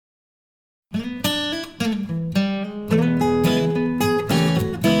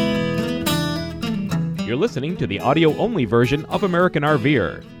You're listening to the audio-only version of American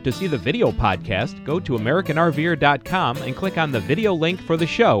RVer. To see the video podcast, go to AmericanRVer.com and click on the video link for the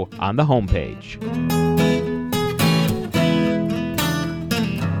show on the homepage.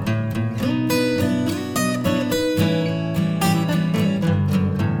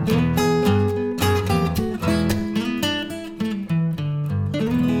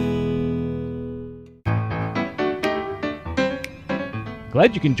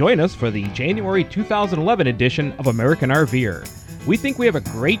 Glad you can join us for the January 2011 edition of American RVer. We think we have a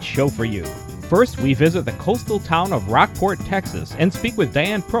great show for you. First, we visit the coastal town of Rockport, Texas, and speak with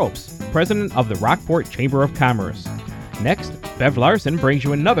Diane Probst, president of the Rockport Chamber of Commerce. Next, Bev Larson brings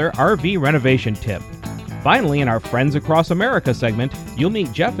you another RV renovation tip. Finally, in our Friends Across America segment, you'll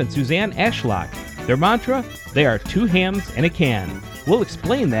meet Jeff and Suzanne Ashlock. Their mantra, they are two hams and a can. We'll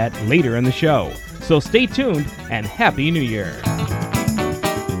explain that later in the show. So stay tuned, and Happy New Year.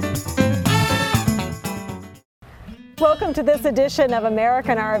 Welcome to this edition of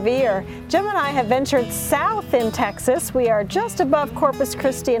American RVer. Jim and I have ventured south in Texas. We are just above Corpus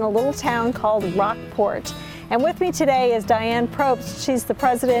Christi in a little town called Rockport. And with me today is Diane Probst. She's the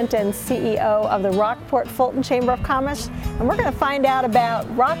president and CEO of the Rockport Fulton Chamber of Commerce. And we're going to find out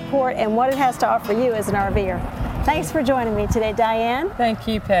about Rockport and what it has to offer you as an RVer. Thanks for joining me today, Diane. Thank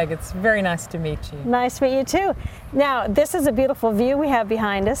you, Peg. It's very nice to meet you. Nice to meet you, too. Now, this is a beautiful view we have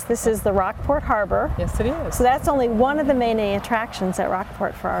behind us. This is the Rockport Harbor. Yes, it is. So that's only one of the main attractions at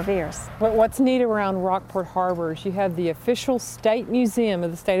Rockport for RVers. What's neat around Rockport Harbor is you have the official state museum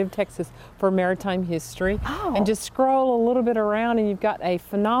of the state of Texas for maritime history. Oh. And just scroll a little bit around and you've got a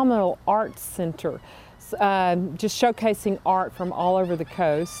phenomenal art center. Just showcasing art from all over the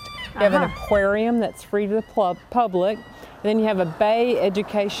coast. You have an aquarium that's free to the public. And then you have a Bay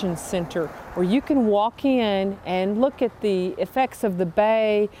Education Center where you can walk in and look at the effects of the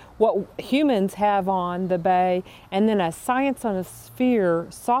bay, what humans have on the bay, and then a Science on a Sphere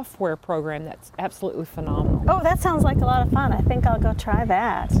software program that's absolutely phenomenal. Oh, that sounds like a lot of fun. I think I'll go try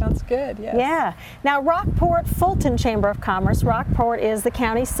that. Sounds good, yes. Yeah. Now, Rockport Fulton Chamber of Commerce. Rockport is the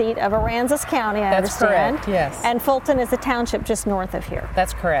county seat of Aransas County, I understand. That's correct, yes. And Fulton is a township just north of here.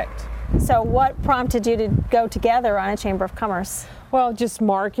 That's correct. So what prompted you to go together on a Chamber of Commerce? Well, just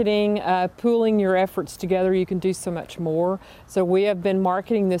marketing, pooling your efforts together, you can do so much more. So we have been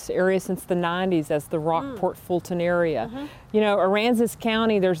marketing this area since the 90s as the Rockport Fulton area. You know, Aransas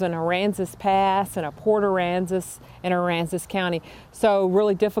County, there's an Aransas Pass and a Port Aransas in Aransas County. So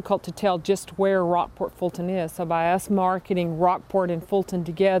really difficult to tell just where Rockport Fulton is. So by us marketing Rockport and Fulton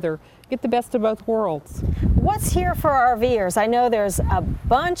together, get the best of both worlds. What's here for RVers? I know there's a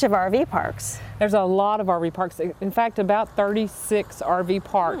bunch of RV parks. There's a lot of RV parks. In fact, about 36 RV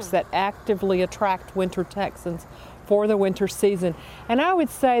parks that actively attract winter Texans for the winter season. And I would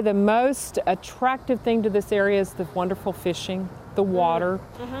say the most attractive thing to this area is the wonderful fishing, the water.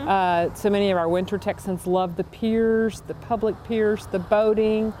 So many of our winter Texans love the piers, the public piers, the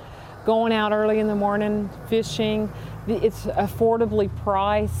boating, going out early in the morning, fishing. It's affordably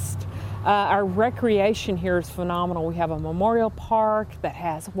priced. Our recreation here is phenomenal. We have a memorial park that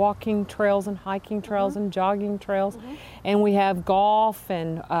has walking trails and hiking trails and jogging trails, and we have golf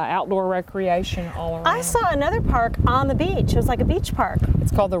and outdoor recreation all around. I saw another park on the beach. It was like a beach park.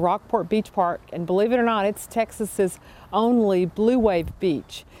 It's called the Rockport Beach Park, and believe it or not, it's Texas's only Blue Wave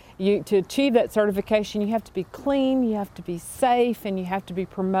beach. To achieve that certification, you have to be clean, you have to be safe, and you have to be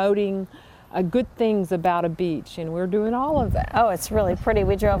promoting good things about a beach, and we're doing all of that. Oh, it's really pretty.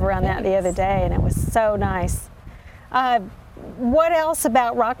 We drove around that the other day, and it was so nice. What else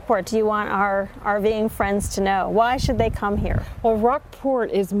about Rockport do you want our RVing friends to know? Why should they come here? Well, Rockport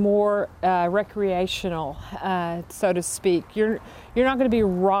is more recreational, so to speak. You're not going to be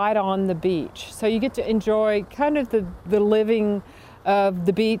right on the beach, so you get to enjoy kind of the living of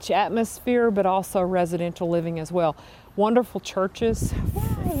the beach atmosphere, but also residential living as well. Wonderful churches.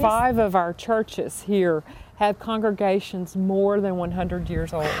 Yes. 5 of our churches here have congregations more than 100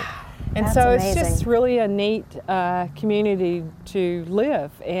 years old. And That's so amazing. It's just really a neat community to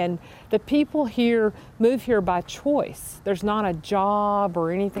live. And the people here move here by choice. There's not a job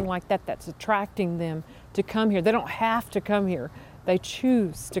or anything like that that's attracting them to come here. They don't have to come here. They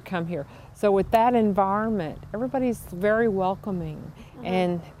choose to come here. So with that environment, everybody's very welcoming.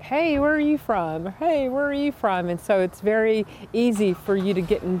 And hey, where are you from? Hey, where are you from? And so it's very easy for you to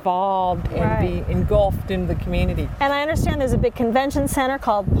get involved and be engulfed in the community. And I understand there's a big convention center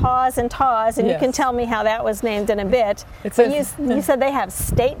called Paws and Taws, and you can tell me how that was named in a bit. You said they have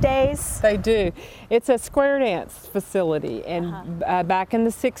state days? They do. It's a square dance facility, and back in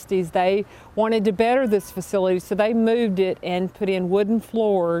the 60s they wanted to better this facility, so they moved it and put in wooden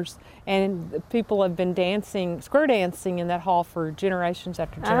floors and people have been dancing, square dancing in that hall for generations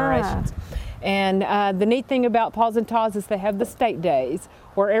after generations. And the neat thing about Paws and Taws is they have the state days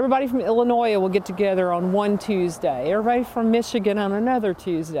where everybody from Illinois will get together on one Tuesday, everybody from Michigan on another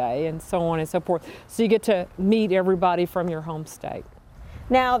Tuesday, and so on and so forth. So you get to meet everybody from your home state.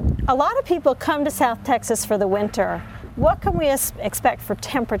 Now, a lot of people come to South Texas for the winter. What can we expect for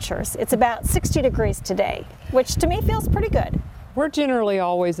temperatures? It's about 60 degrees today, which to me feels pretty good. We're generally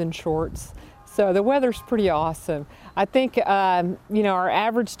always in shorts, so the weather's pretty awesome. I think, our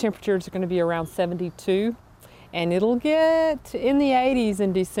average temperatures are going to be around 72, and it'll get in the 80s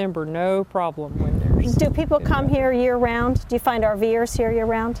in December, no problem. Do people come here year-round? Do you find RVers here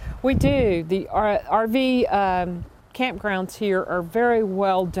year-round? We do. The RV campgrounds here are very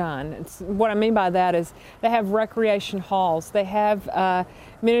well done. What I mean by that is they have recreation halls, they have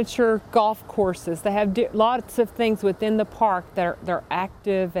miniature golf courses, they have lots of things within the park that are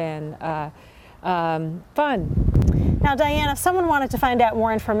active and fun. Now, Diane, if someone wanted to find out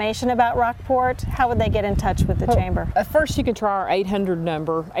more information about Rockport, how would they get in touch with the Chamber? First, you can try our 800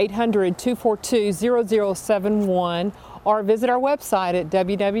 number, 800-242-0071, or visit our website at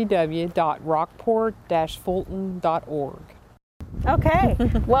www.rockport-fulton.org. Okay.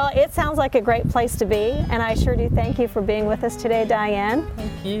 Well, it sounds like a great place to be, and I sure do thank you for being with us today, Diane.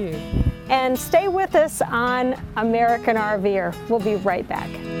 Thank you. And stay with us on American RVer. We'll be right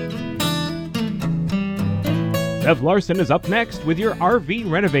back. Bev Larson is up next with your RV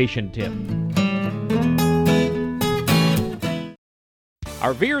renovation tip.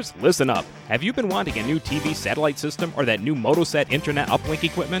 RVers, listen up. Have you been wanting a new TV satellite system or that new Motosat internet uplink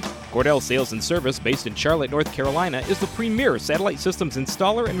equipment? Cordell Sales and Service, based in Charlotte, North Carolina, is the premier satellite systems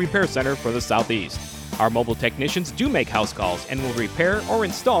installer and repair center for the Southeast. Our mobile technicians do make house calls and will repair or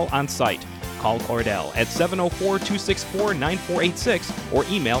install on site. Call Cordell at 704-264-9486 or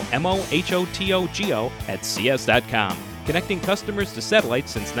email mohotogo@cs.com. Connecting customers to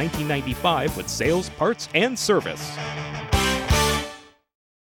satellites since 1995 with sales, parts, and service.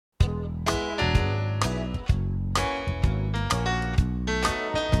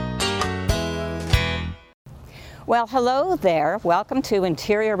 Well, hello there. Welcome to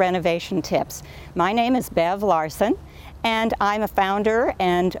Interior Renovation Tips. My name is Bev Larson, and I'm a founder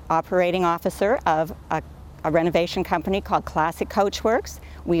and operating officer of a renovation company called Classic Coachworks.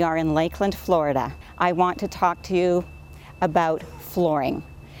 We are in Lakeland, Florida. I want to talk to you about flooring.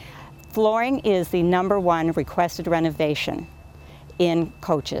 Flooring is the #1 requested renovation in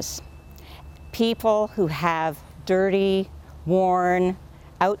coaches. People who have dirty, worn,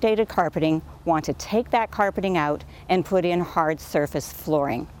 outdated carpeting want to take that carpeting out and put in hard surface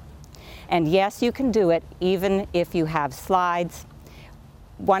flooring. And yes, you can do it even if you have slides.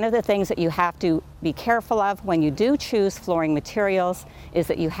 One of the things that you have to be careful of when you do choose flooring materials is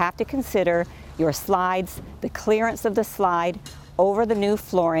that you have to consider your slides, the clearance of the slide over the new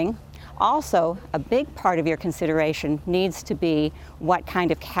flooring. Also, a big part of your consideration needs to be what kind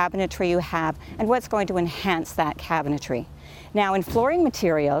of cabinetry you have and what's going to enhance that cabinetry. Now, in flooring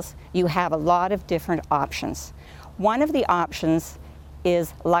materials, you have a lot of different options. One of the options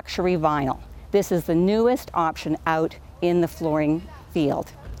is luxury vinyl. This is the newest option out in the flooring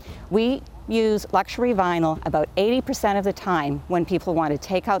field. We use luxury vinyl about 80% of the time when people want to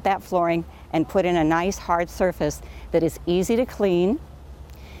take out that flooring and put in a nice hard surface that is easy to clean.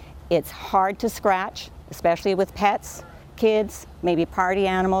 It's hard to scratch, especially with pets, kids, maybe party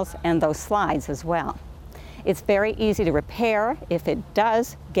animals, and those slides as well. It's very easy to repair if it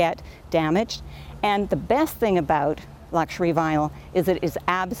does get damaged. And the best thing about luxury vinyl is it is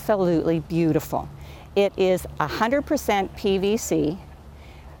absolutely beautiful. It is 100% PVC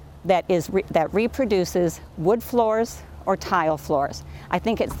that reproduces wood floors or tile floors. I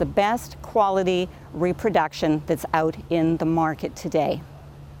think it's the best quality reproduction that's out in the market today.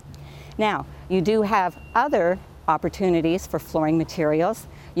 Now, you do have other opportunities for flooring materials.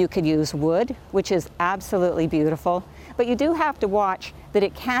 You could use wood, which is absolutely beautiful, but you do have to watch that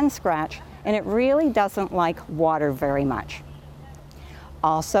it can scratch and it really doesn't like water very much.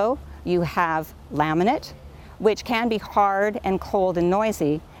 Also, you have laminate, which can be hard and cold and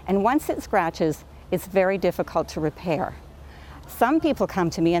noisy, and once it scratches, it's very difficult to repair. Some people come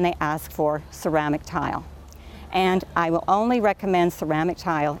to me and they ask for ceramic tile, and I will only recommend ceramic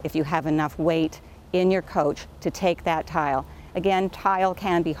tile if you have enough weight in your coach to take that tile. Again, tile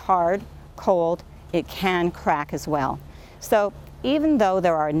can be hard, cold, it can crack as well. So even though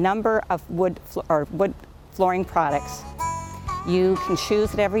there are a number of wood flooring products, you can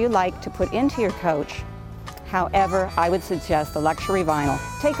choose whatever you like to put into your coach. However, I would suggest the luxury vinyl.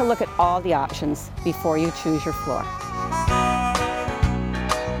 Take a look at all the options before you choose your floor.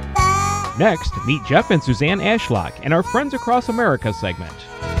 Next, meet Jeff and Suzanne Ashlock in our Friends Across America segment.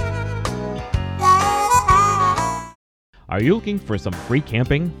 Are you looking for some free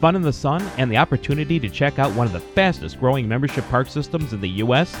camping, fun in the sun, and the opportunity to check out one of the fastest growing membership park systems in the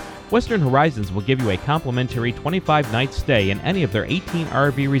U.S.? Western Horizons will give you a complimentary 25-night stay in any of their 18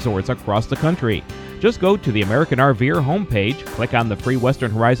 RV resorts across the country. Just go to the American RVer homepage, click on the free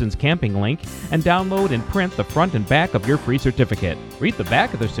Western Horizons camping link, and download and print the front and back of your free certificate. Read the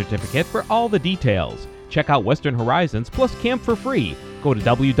back of the certificate for all the details. Check out Western Horizons plus camp for free. Go to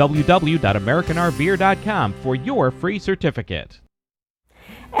www.americanrver.com for your free certificate.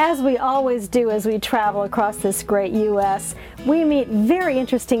 As we always do as we travel across this great U.S., we meet very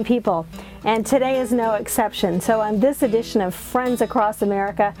interesting people, and today is no exception. So on this edition of Friends Across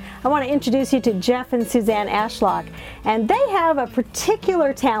America, I want to introduce you to Jeff and Suzanne Ashlock, and they have a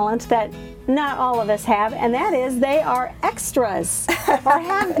particular talent that not all of us have, and that is they are extras, or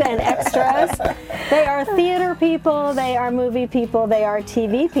have been extras. They are theater people, they are movie people, they are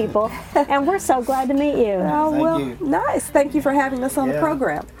TV people, and we're so glad to meet you. Oh, Thank well, you. nice. Thank you for having us on the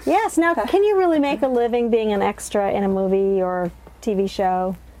program. Yes, now can you really make a living being an extra in a movie or TV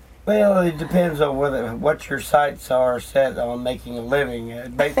show? Well, it depends on what your sights are set on making a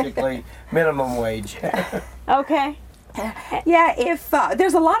living. Basically, minimum wage. Okay. Yeah, if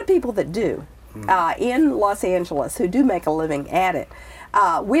there's a lot of people that do in Los Angeles who do make a living at it.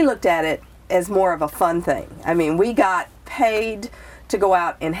 We looked at it as more of a fun thing. I mean, we got paid to go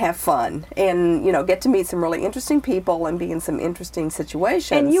out and have fun and, you know, get to meet some really interesting people and be in some interesting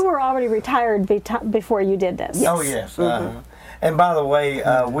situations. And you were already retired before you did this. Yes. Oh, yes. And by the way,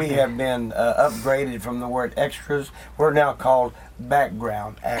 we have been upgraded from the word extras. We're now called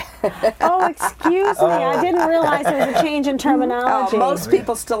background actors. Oh, excuse me. I didn't realize there was a change in terminology. Most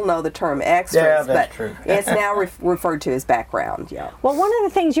people still know the term extras, Yeah, that's but true. it's now referred to as background. Yeah. Well, one of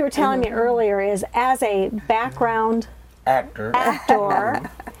the things you were telling me earlier is as a background Actor. actor,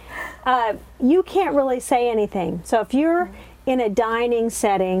 you can't really say anything. So if you're in a dining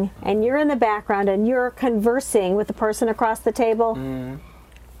setting and you're in the background and you're conversing with the person across the table,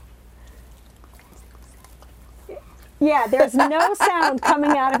 yeah, there's no sound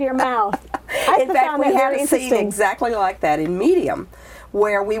coming out of your mouth. In fact, we had a scene exactly like that in Medium,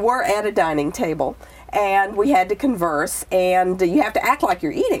 where we were at a dining table and we had to converse, and you have to act like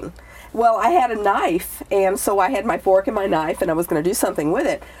you're eating. Well, I had a knife, and so I had my fork and my knife, and I was going to do something with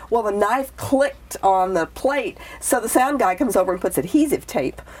it. Well, the knife clicked on the plate, so the sound guy comes over and puts adhesive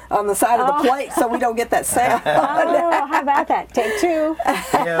tape on the side of the plate so we don't get that sound. Oh, how about that? Take two.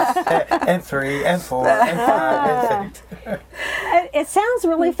 Yes, and 3, and 4, and 5, and 6. It sounds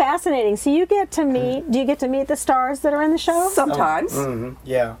really fascinating. So you get to meet, do you get to meet the stars that are in the show? Sometimes.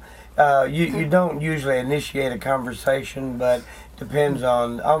 Yeah. You don't usually initiate a conversation, but depends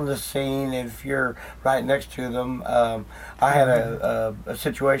on the scene. If you're right next to them, I had a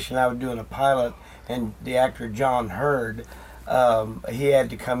situation. I was doing a pilot, and the actor John Hurd, he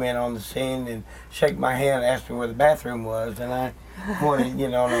had to come in on the scene and shake my hand, ask me where the bathroom was, and I wanted,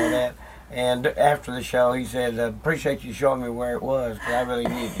 know that. And after the show, he said, "Appreciate you showing me where it was, because I really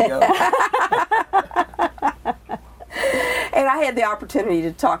need to go." And I had the opportunity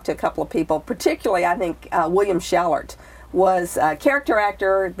to talk to a couple of people, particularly I think William Schallert was a character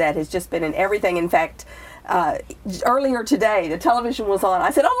actor that has just been in everything. In fact, earlier today, the television was on.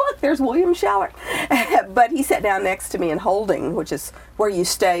 I said, "Oh, look, there's William Schallert." But he sat down next to me in holding, which is where you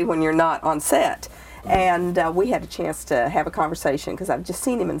stay when you're not on set. And we had a chance to have a conversation because I've just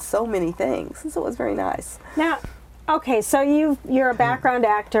seen him in so many things. So it was very nice. Now, okay, so you're a background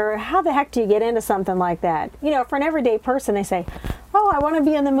actor. How the heck do you get into something like that? For an everyday person, they say, "Oh, I want to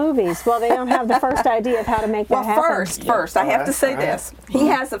be in the movies." Well, they don't have the first idea of how to make that happen. First, I have to say this. He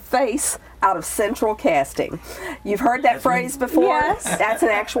has a face out of Central Casting. You've heard that phrase before? Yes. That's an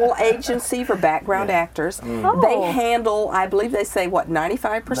actual agency for background actors. Oh. They handle, I believe they say,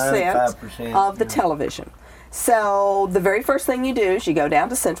 95% of the television. So the very first thing you do is you go down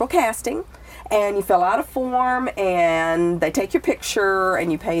to Central Casting, and you fill out a form, and they take your picture,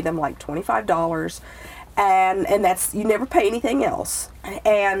 and you pay them like $25, and that's, you never pay anything else.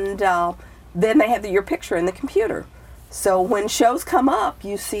 And then they have your picture in the computer. So when shows come up,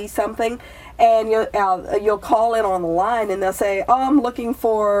 you see something, and you'll call in on the line, and they'll say, "Oh, I'm looking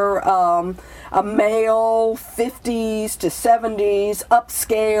for a male, 50s to 70s,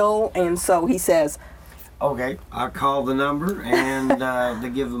 upscale," and so he says, Okay, I call the number, and they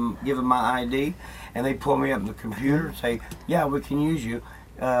give them my ID, and they pull me up in the computer and say, "Yeah, we can use you.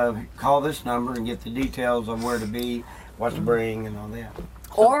 Call this number and get the details of where to be, what to bring, and all that."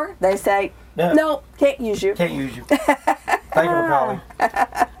 or they say, "No, can't use you." Can't use you. Thank you for calling.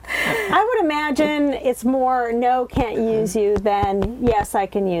 I would imagine it's more no, can't use you than yes, I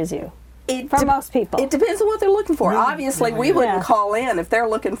can use you. For most people. It depends on what they're looking for. Really? Obviously, we wouldn't call in if they're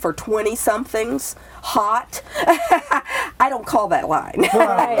looking for 20-somethings hot. I don't call that line. Well,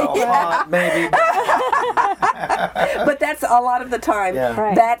 I don't know, hot, maybe. But that's a lot of the time. Yeah.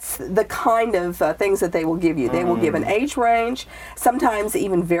 Right. That's the kind of things that they will give you. They will give an age range, sometimes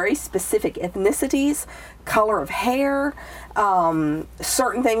even very specific ethnicities, color of hair,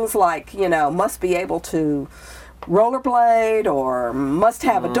 certain things like, must be able to rollerblade or must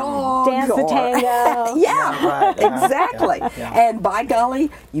have a dog. Dance the tango. Yeah, Right. exactly. Yeah. And by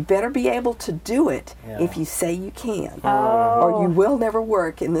golly, you better be able to do it if you say you can. Or you will never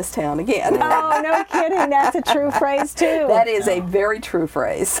work in this town again. Oh, no kidding. That's a true phrase, too. That is a very true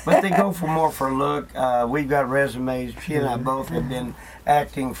phrase. But they go for more for look. We've got resumes. She and I both have been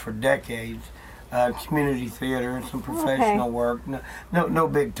acting for decades. Community theater and some professional work. No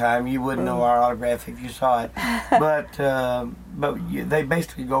big time. You wouldn't know our autograph if you saw it. But they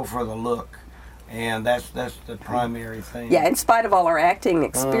basically go for the look, and that's the primary thing. Yeah, in spite of all our acting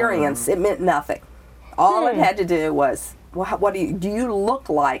experience, it meant nothing. All it had to do was, what do you look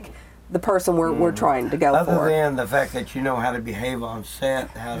like the person we're trying to go Other for? than the fact that you know how to behave on set,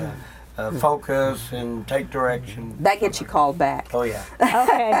 how to focus and take direction. That gets you called back. Oh yeah.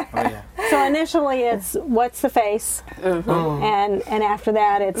 Okay. Oh yeah. So initially it's what's the face, and after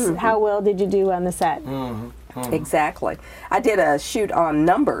that it's how well did you do on the set. Exactly. I did a shoot on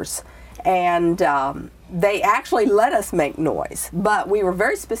numbers, and they actually let us make noise, but we were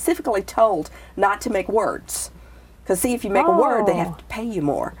very specifically told not to make words. Because see, if you make a word, they have to pay you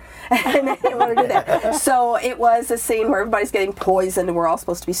more. And they didn't want to do that. So it was a scene where everybody's getting poisoned and we're all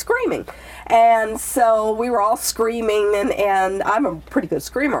supposed to be screaming. And so we were all screaming, and I'm a pretty good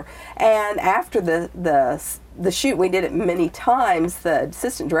screamer. And after the shoot, we did it many times, the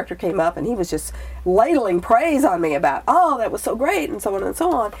assistant director came up and he was just ladling praise on me about, oh, that was so great, and so on and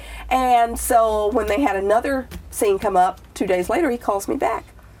so on. And so when they had another scene come up 2 days later, he calls me back.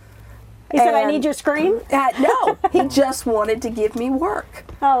 He said, I need your scream? No, he just wanted to give me work.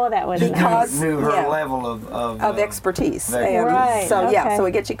 Oh, well, that was nice. Because Knew her level of expertise. expertise. Right, So okay. so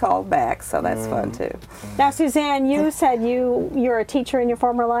we get you called back, so that's fun too. Now, Suzanne, you said you're a teacher in your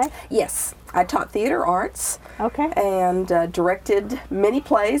former life? Yes, I taught theater arts. Okay. And directed many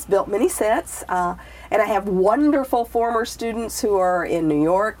plays, built many sets, and I have wonderful former students who are in New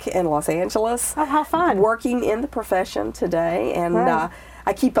York and Los Angeles. Oh, how fun. Working in the profession today, and Right.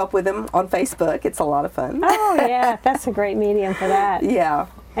 I keep up with them on Facebook. It's a lot of fun. Oh, yeah, that's a great medium for that. Yeah.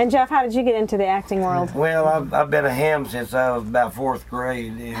 And Jeff, how did you get into the acting world? Well, I've been a ham since I was about 4th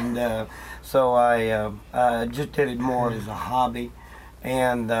grade, and so I just did it more as a hobby.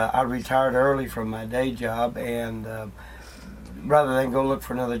 And I retired early from my day job, and rather than go look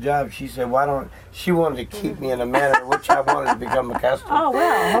for another job, she said, she wanted to keep me in a manner which I wanted to become accustomed. Oh,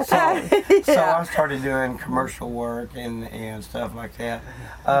 well, okay. So I started doing commercial work and stuff like that.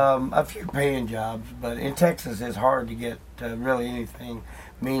 A few paying jobs, but in Texas it's hard to get really anything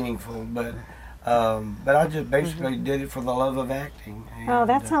meaningful. But I just basically did it for the love of acting. Oh,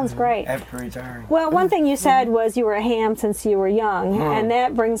 that sounds great. After retiring. Well, one thing you said was you were a ham since you were young, and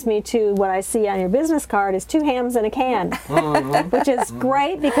that brings me to what I see on your business card is 2 hams in a can, which is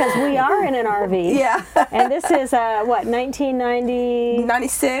great because we are in an RV. Yeah. And this is, 1990?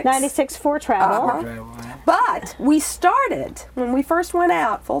 96. 96 for travel. Uh-huh. But we started, when we first went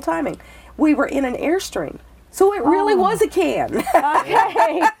out full timing, we were in an Airstream. So it really was a can.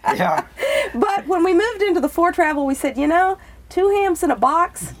 Okay. Yeah. But when we moved into the 4 travel, we said, 2 hams in a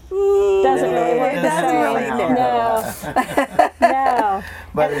box Doesn't really work It the doesn't same. really No. No.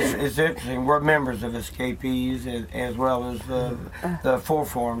 But it's interesting. We're members of Escapees as well as the 4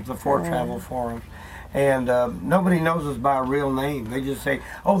 forums, the 4 travel forums. And nobody knows us by a real name. They just say,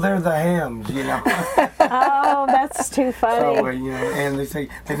 "Oh, they're the hams," Oh, that's too funny. So and they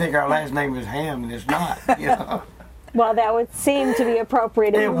think our last name is Ham, and it's not. Well, that would seem to be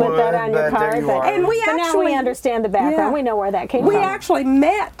appropriate if It you put that would, on your but there card. you are. And we but now actually we understand the background. Yeah. We know where that came We from. actually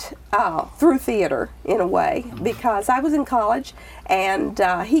met through theater in a way because I was in college and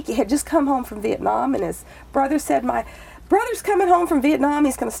he had just come home from Vietnam, and his brother said, "My brother's coming home from Vietnam.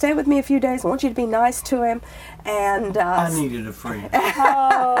 He's going to stay with me a few days. I want you to be nice to him." And I needed a friend.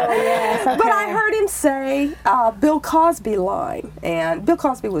 Oh, yes. Okay. but I heard him say Bill Cosby line, and Bill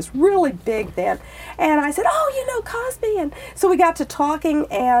Cosby was really big then. And I said, "Oh, you know Cosby." And so we got to talking,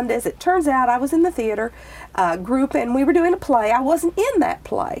 and as it turns out, I was in the theater group, and we were doing a play. I wasn't in that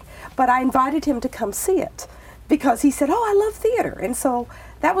play, but I invited him to come see it because he said, "Oh, I love theater." And so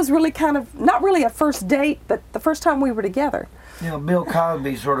that was really kind of, not really a first date, but the first time we were together. Bill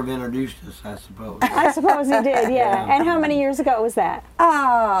Cosby sort of introduced us, I suppose. I suppose he did, yeah. And how many years ago was that?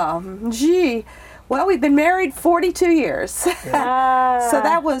 Well, we've been married 42 years. So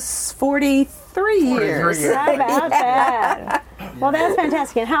that was 43 years. How about that? Well, that's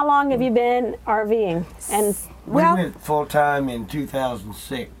fantastic. And how long have you been RVing? And we went full time in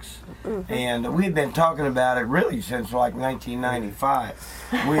 2006, and we've been talking about it really since like 1995.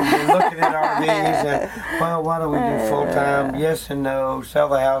 We've been looking at RVs and, well, why don't we do full time? Yes and no. Sell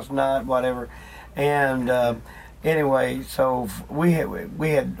the house, not whatever. And anyway, so we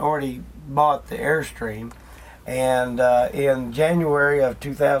had already bought the Airstream, and in January of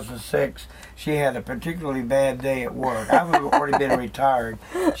 2006. She had a particularly bad day at work. I've already been retired.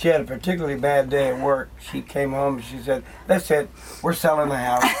 She had a particularly bad day at work. She came home and she said, "That's it. We're selling the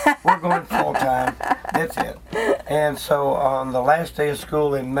house. We're going full time. That's it." And so on the last day of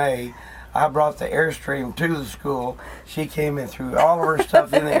school in May, I brought the Airstream to the school. She came and threw all of her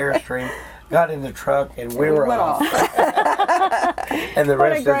stuff in the Airstream, got in the truck, and we were off. And the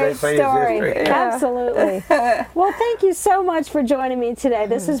rest, as they say, is history. Absolutely. Well, thank you so much for joining me today.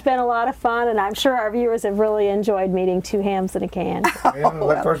 This has been a lot of fun, and I'm sure our viewers have really enjoyed meeting two hams in a can.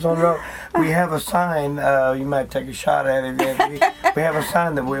 First on the road. We have a sign. You might take a shot at it. We have a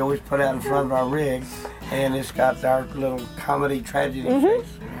sign that we always put out in front of our rig, and it's got our little comedy tragedy face.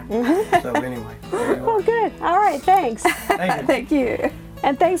 So anyway. Well, good. All right. Thanks. Thank you. Thank you.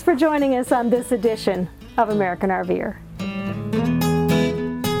 And thanks for joining us on this edition of American RVer.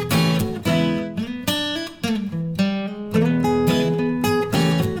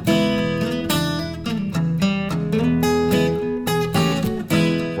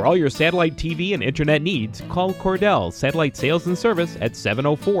 For all your satellite TV and internet needs, call Cordell Satellite Sales and Service at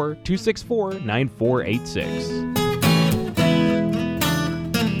 704-264-9486.